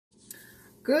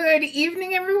Good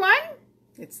evening, everyone.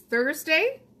 It's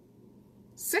Thursday,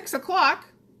 6 o'clock.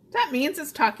 That means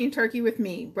it's Talking Turkey with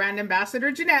me, Brand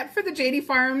Ambassador Jeanette for the JD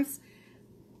Farms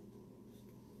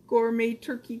Gourmet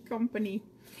Turkey Company.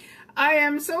 I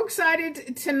am so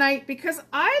excited tonight because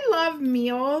I love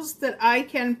meals that I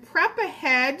can prep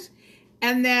ahead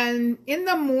and then in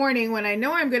the morning when I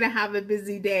know I'm going to have a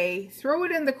busy day, throw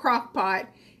it in the crock pot.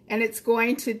 And it's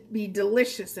going to be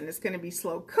delicious, and it's going to be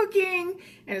slow cooking,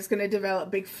 and it's going to develop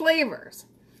big flavors.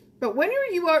 But when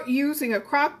you are using a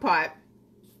crock pot,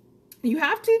 you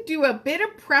have to do a bit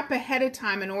of prep ahead of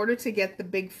time in order to get the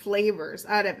big flavors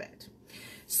out of it.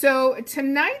 So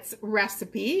tonight's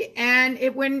recipe, and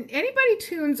when anybody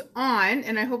tunes on,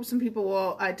 and I hope some people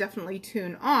will definitely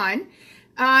tune on,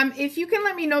 if you can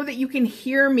let me know that you can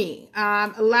hear me.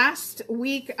 Last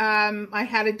week, I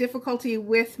had a difficulty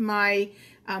with my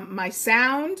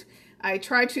sound. I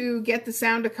tried to get the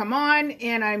sound to come on,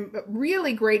 and I'm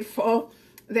really grateful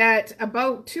that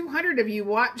about 200 of you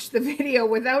watched the video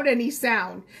without any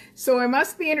sound. So I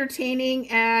must be entertaining,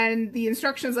 and the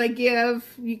instructions I give,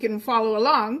 you can follow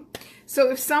along. So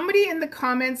if somebody in the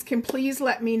comments can please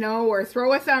let me know or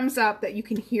throw a thumbs up that you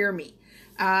can hear me,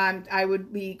 I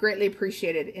would be greatly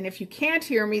appreciated. And if you can't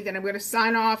hear me, then I'm going to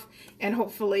sign off and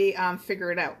hopefully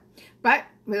figure it out. But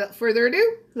without further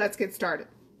ado, let's get started.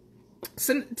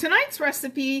 So tonight's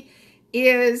recipe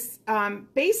is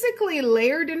basically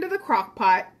layered into the crock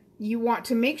pot. You want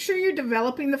to make sure you're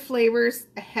developing the flavors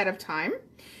ahead of time.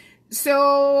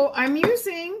 So I'm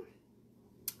using,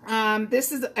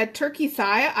 this is a turkey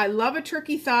thigh. I love a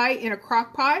turkey thigh in a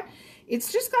crock pot.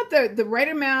 It's just got the right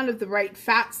amount of the right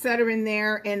fats that are in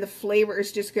there, and the flavor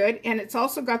is just good. And it's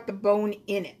also got the bone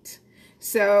in it.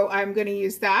 So I'm going to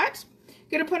use that.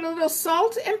 Gonna put a little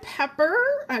salt and pepper.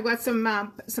 I've got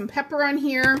some pepper on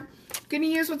here. Gonna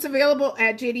use what's available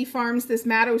at JD Farms, this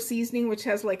Matto seasoning, which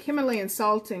has like Himalayan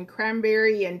salt and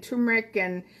cranberry and turmeric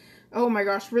and, oh my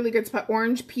gosh, really good spot.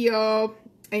 Orange peel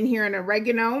in here and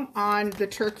oregano on the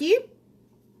turkey.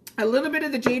 A little bit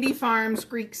of the JD Farms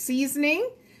Greek seasoning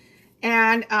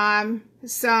and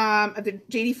some of the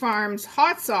JD Farms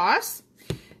hot sauce.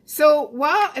 So,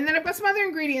 well, and then I've got some other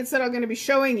ingredients that I'm going to be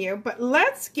showing you, but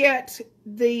let's get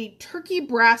the turkey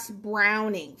breast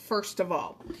browning first of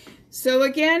all. So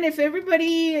again, if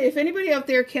anybody out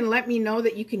there can let me know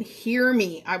that you can hear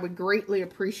me, I would greatly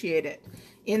appreciate it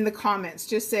in the comments.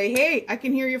 Just say, hey, I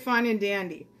can hear you fine and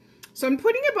dandy. So I'm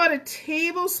putting about a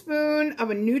tablespoon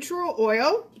of a neutral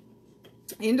oil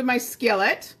into my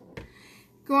skillet.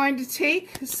 Going to take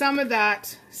some of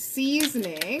that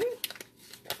seasoning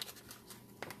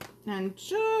and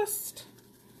just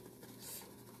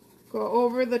go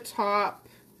over the top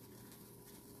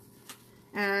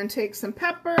and take some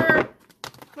pepper.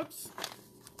 Oops,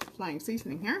 applying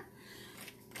seasoning here.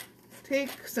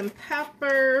 Take some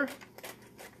pepper,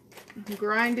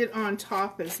 grind it on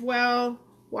top as well.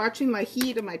 Watching my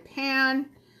heat of my pan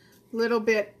a little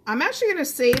bit. I'm actually going to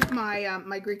save my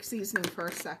my Greek seasoning for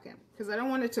a second because I don't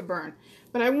want it to burn.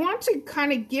 But I want to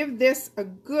kind of give this a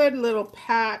good little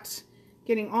pat,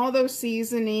 getting all those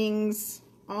seasonings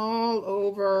all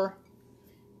over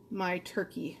my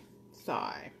turkey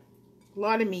thigh. A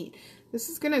lot of meat. This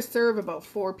is going to serve about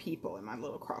 4 people in my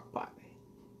little crock pot.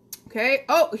 Okay.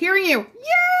 Oh, hearing you.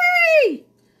 Yay!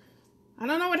 I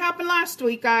don't know what happened last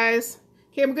week, guys.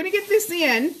 Okay, I'm going to get this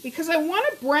in because I want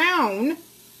to brown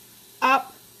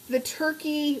up the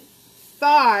turkey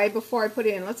thigh before I put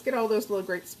it in. Let's get all those little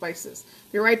great spices.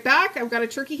 Be right back. I've got a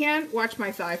turkey hand. Watch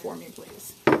my thigh for me,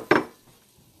 please.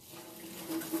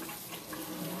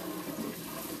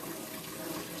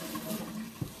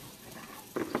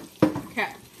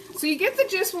 So you get the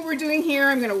gist what we're doing here.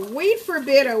 I'm going to wait for a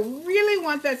bit. I really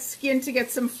want that skin to get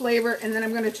some flavor, and then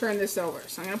I'm going to turn this over.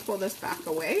 So I'm going to pull this back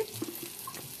away.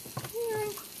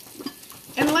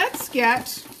 And let's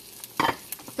get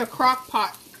the crock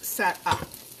pot set up.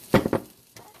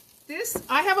 This,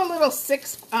 I have a little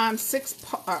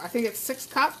I think it's 6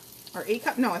 cup or 8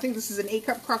 cup. No, I think this is an 8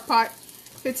 cup crock pot.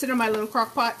 Fits into my little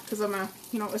crock pot because I'm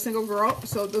a single girl.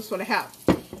 So this is what I have.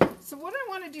 So what I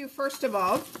want to do first of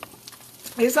all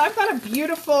is I've got a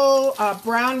beautiful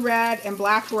brown, red, and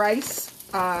black rice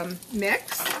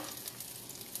mix.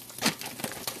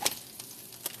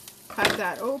 Cut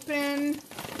that open.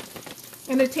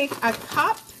 I'm going to take a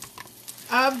cup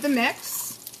of the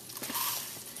mix.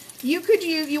 You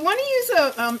want to use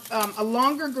a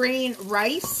longer grain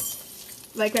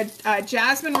rice, like a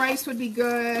jasmine rice would be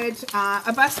good.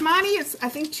 A basmati is, I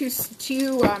think,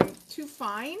 too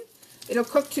fine. It'll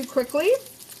cook too quickly.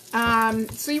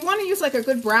 So you want to use like a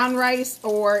good brown rice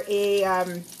or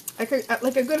like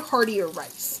a good heartier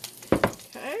rice.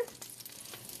 Okay.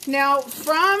 Now,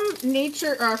 from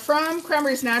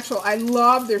Cranberries Natural, I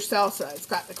love their salsa. It's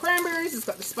got the cranberries, it's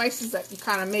got the spices that you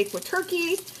kind of make with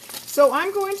turkey. So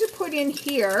I'm going to put in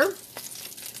here,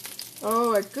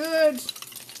 oh, a good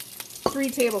 3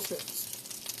 tablespoons.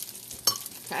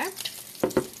 Okay,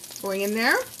 going in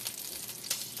there.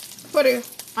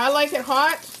 I like it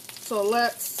hot, so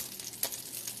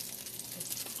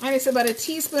and it's about a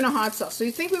teaspoon of hot sauce. So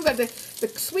you think we've got the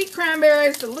sweet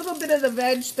cranberries, a little bit of the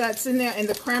veg that's in there, and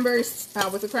the cranberries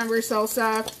with the cranberry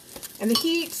salsa, and the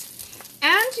heat.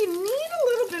 And you need a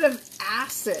little bit of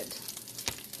acid.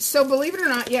 So believe it or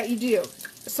not, yeah, you do.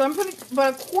 So I'm putting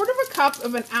about 1/4 cup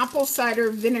of an apple cider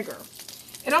vinegar.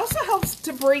 It also helps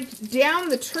to break down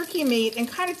the turkey meat and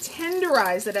kind of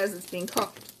tenderize it as it's being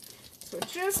cooked. So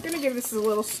just going to give this a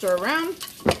little stir around.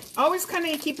 Always kind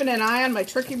of keeping an eye on my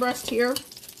turkey breast here.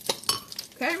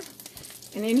 Okay,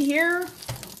 and in here,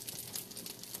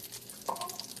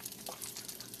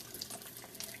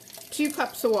 2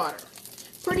 cups of water.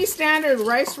 Pretty standard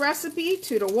rice recipe,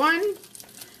 2 to 1.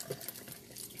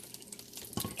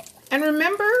 And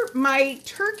remember, my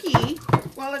turkey,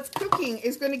 while it's cooking,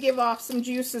 is going to give off some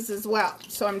juices as well.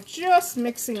 So I'm just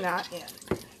mixing that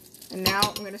in. And now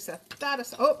I'm going to set that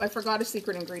aside. Oh, I forgot a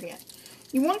secret ingredient.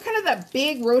 You want kind of that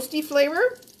big roasty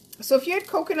flavor. So if you had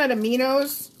coconut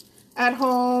aminos at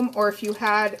home, or if you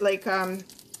had like,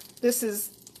 this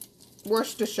is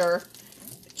Worcestershire,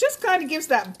 it just kind of gives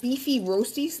that beefy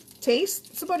roasty taste.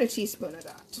 It's about a teaspoon of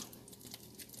that.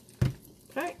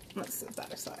 Okay, let's set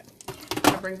that aside. I'm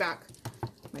going to bring back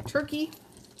my turkey.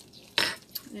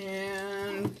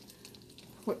 And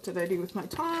what did I do with my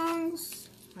tongs?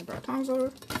 I brought tongs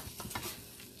over.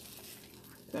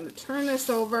 I'm going to turn this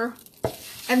over.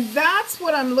 And that's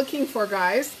what I'm looking for,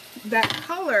 guys. That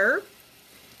color,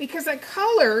 because that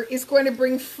color is going to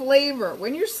bring flavor.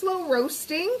 When you're slow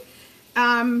roasting,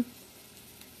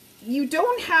 you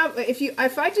don't have,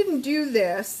 if I didn't do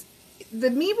this, the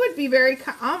meat would be very,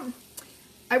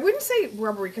 I wouldn't say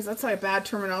rubbery because that's like a bad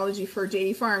terminology for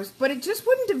JD Farms, but it just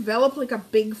wouldn't develop like a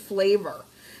big flavor.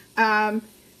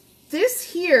 This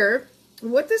here,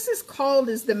 what this is called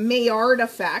is the Maillard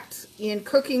effect in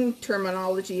cooking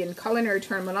terminology and culinary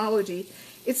terminology.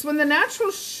 It's when the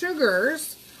natural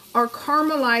sugars are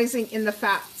caramelizing in the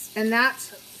fats, and that's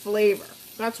flavor.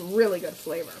 That's really good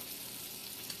flavor.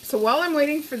 So while I'm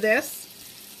waiting for this,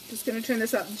 I'm just going to turn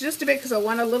this up just a bit because I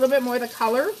want a little bit more of the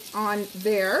color on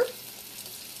there.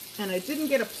 And I didn't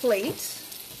get a plate.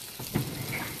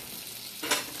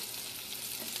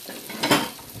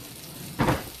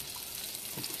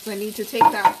 So I need to take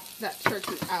that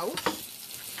turkey out.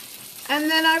 And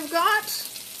then I've got,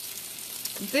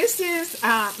 this is,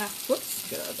 whoops,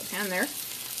 get out of the pan there.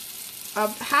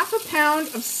 1/2 pound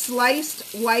of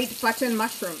sliced white button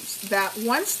mushrooms that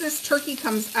once this turkey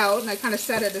comes out, and I kind of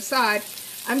set it aside,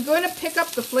 I'm going to pick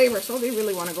up the flavor. So they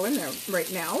really want to go in there right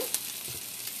now.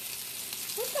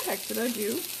 What the heck did I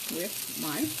do with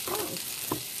my tongs?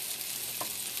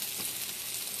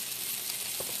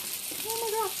 Oh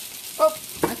my gosh. Oh,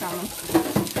 I found them.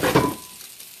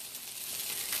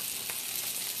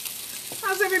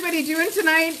 How's everybody doing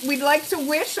tonight? We'd like to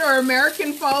wish our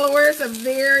American followers a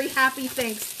very happy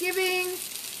Thanksgiving.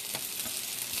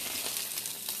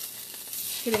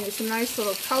 Getting some nice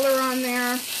little color on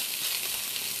there.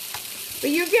 But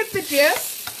you get the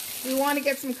gist. We want to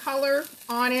get some color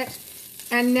on it.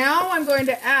 And now I'm going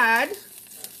to add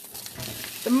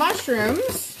the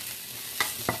mushrooms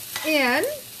in.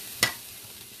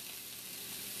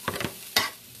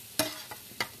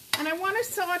 And I want to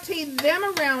saute them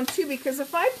around too, because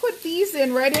if I put these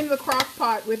in right into the crock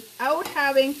pot without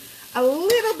having a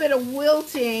little bit of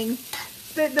wilting,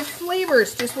 the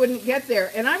flavors just wouldn't get there.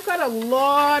 And I've got a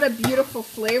lot of beautiful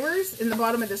flavors in the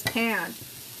bottom of this pan.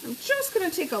 I'm just going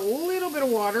to take a little bit of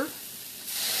water.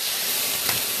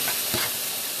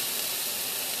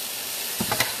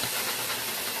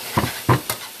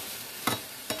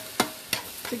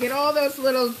 To get all those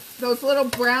little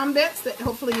brown bits that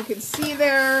hopefully you can see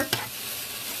there.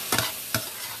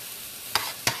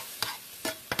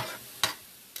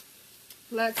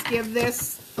 Let's give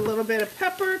this a little bit of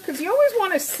pepper, because you always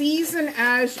want to season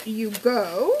as you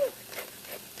go.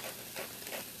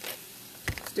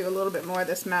 Let's do a little bit more of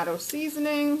this Matto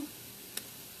seasoning.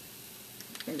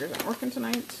 Fingers aren't working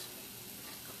tonight.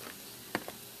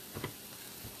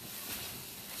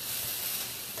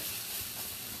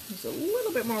 There's a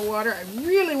little bit more water. I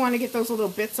really want to get those little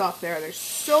bits off there. There's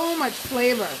so much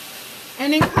flavor.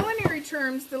 And in culinary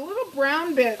terms, the little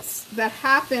brown bits that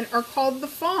happen are called the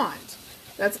fond.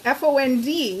 That's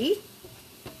F-O-N-D.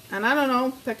 And I don't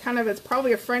know, that kind of, it's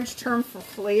probably a French term for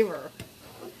flavor.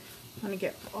 I'm going to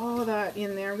get all that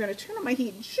in there. I'm going to turn up my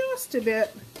heat just a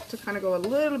bit to kind of go a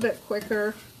little bit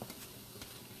quicker.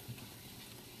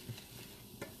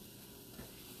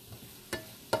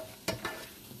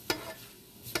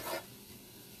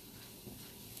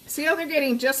 See how they're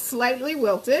getting just slightly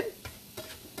wilted?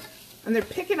 And they're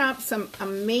picking up some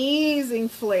amazing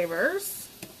flavors.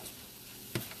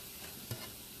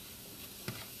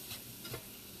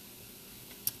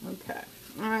 Okay,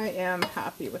 I am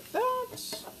happy with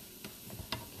that.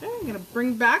 Okay, I'm going to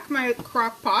bring back my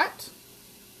crock pot.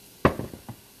 Put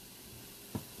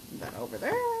that over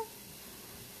there.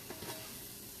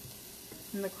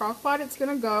 In the crock pot it's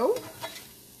going to go.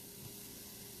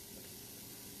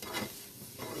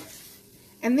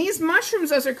 And these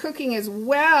mushrooms, as they're cooking as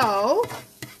well,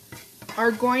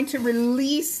 are going to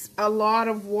release a lot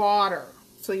of water.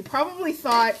 So you probably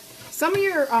thought, some of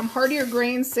your heartier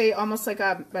grains say almost like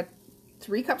a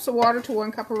 3 cups of water to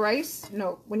 1 cup of rice.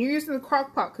 No, when you're using the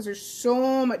crock pot, because there's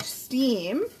so much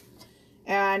steam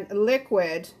and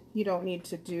liquid, you don't need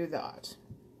to do that.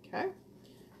 Okay,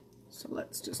 so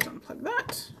let's just unplug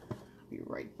that. Be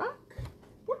right back.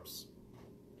 Whoops.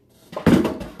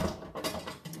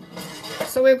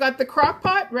 So we've got the crock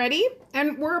pot ready,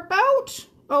 and we're about,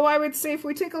 oh, I would say if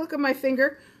we take a look at my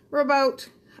finger, we're about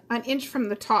an inch from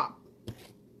the top.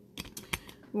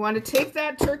 We want to take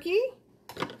that turkey,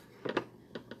 a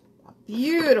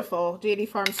beautiful JD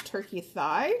Farms turkey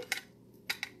thigh.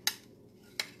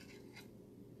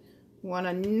 We want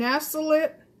to nestle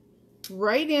it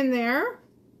right in there.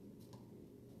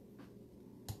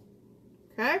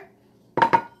 Okay.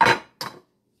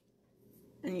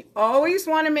 And you always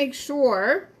want to make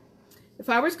sure, if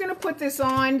I was going to put this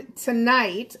on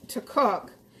tonight to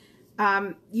cook,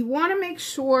 you want to make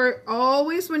sure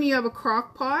always when you have a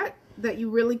crock pot that you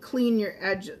really clean your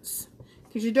edges,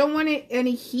 because you don't want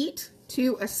any heat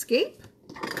to escape.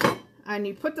 And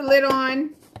you put the lid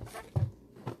on.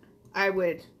 I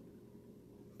would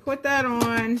put that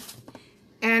on.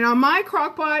 And on my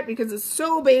crock pot, because it's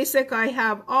so basic, I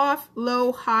have off,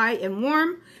 low, high, and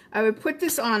warm. I would put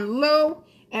this on low.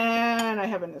 And I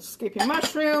have an escaping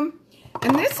mushroom.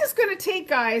 And this is going to take,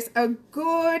 guys, a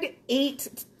good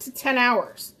 8 to 10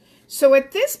 hours. So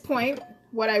at this point,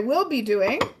 what I will be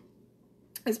doing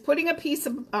is putting a piece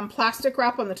of plastic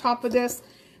wrap on the top of this,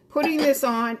 putting this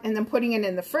on, and then putting it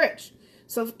in the fridge.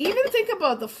 So even think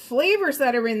about the flavors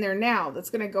that are in there now that's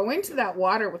going to go into that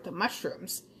water with the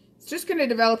mushrooms. It's just going to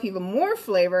develop even more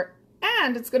flavor,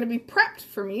 and it's going to be prepped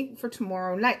for me for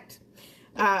tomorrow night.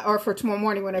 Or for tomorrow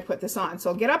morning when I put this on. So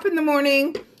I'll get up in the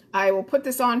morning. I will put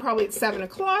this on probably at 7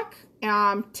 o'clock.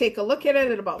 Take a look at it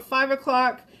at about 5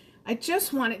 o'clock. I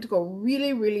just want it to go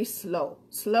really, really slow.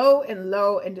 Slow and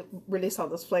low, and to release all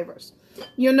those flavors.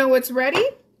 You'll know it's ready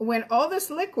when all this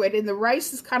liquid in the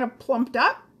rice is kind of plumped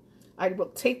up. I will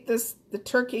take the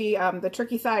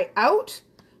turkey thigh out,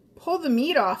 pull the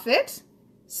meat off it,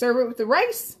 serve it with the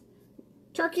rice,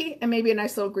 turkey, and maybe a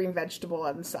nice little green vegetable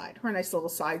on the side, or a nice little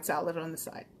side salad on the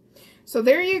side. So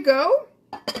there you go.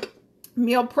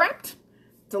 Meal prepped.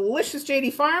 Delicious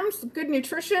JD Farms. Good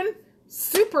nutrition.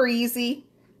 Super easy.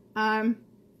 And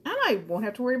I won't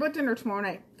have to worry about dinner tomorrow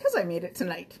night because I made it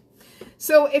tonight.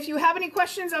 So if you have any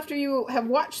questions after you have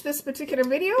watched this particular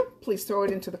video, please throw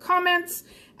it into the comments.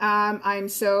 I'm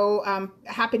so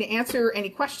happy to answer any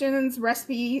questions,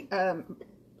 recipe,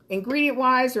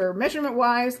 ingredient-wise or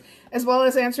measurement-wise, as well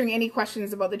as answering any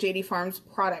questions about the JD Farms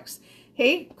products.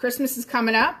 Hey, Christmas is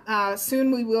coming up.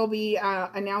 Soon we will be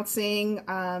announcing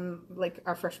like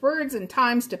our fresh birds and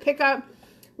times to pick up.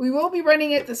 We will be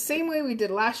running it the same way we did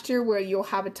last year, where you'll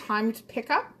have a time to pick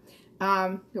up.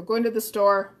 You'll go into the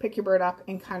store, pick your bird up,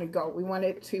 and kind of go. We want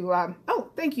it to,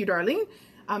 oh, thank you, Darlene.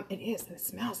 It is, and it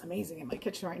smells amazing in my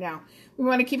kitchen right now. We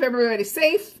want to keep everybody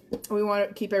safe. We want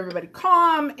to keep everybody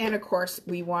calm. And of course,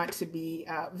 we want to be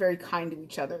very kind to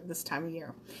each other this time of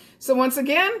year. So once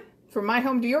again, from my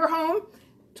home to your home,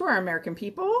 to our American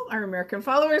people, our American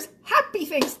followers, happy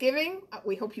Thanksgiving.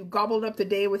 We hope you gobbled up the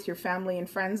day with your family and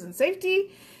friends in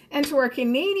safety. And to our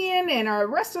Canadian and our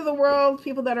rest of the world,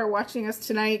 people that are watching us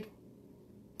tonight,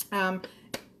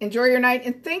 enjoy your night.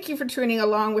 And thank you for tuning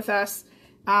along with us.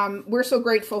 We're so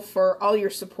grateful for all your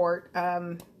support,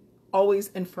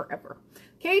 always and forever.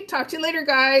 Okay, talk to you later,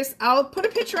 guys. I'll put a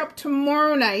picture up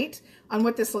tomorrow night on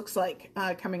what this looks like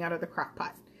coming out of the crock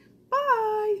pot.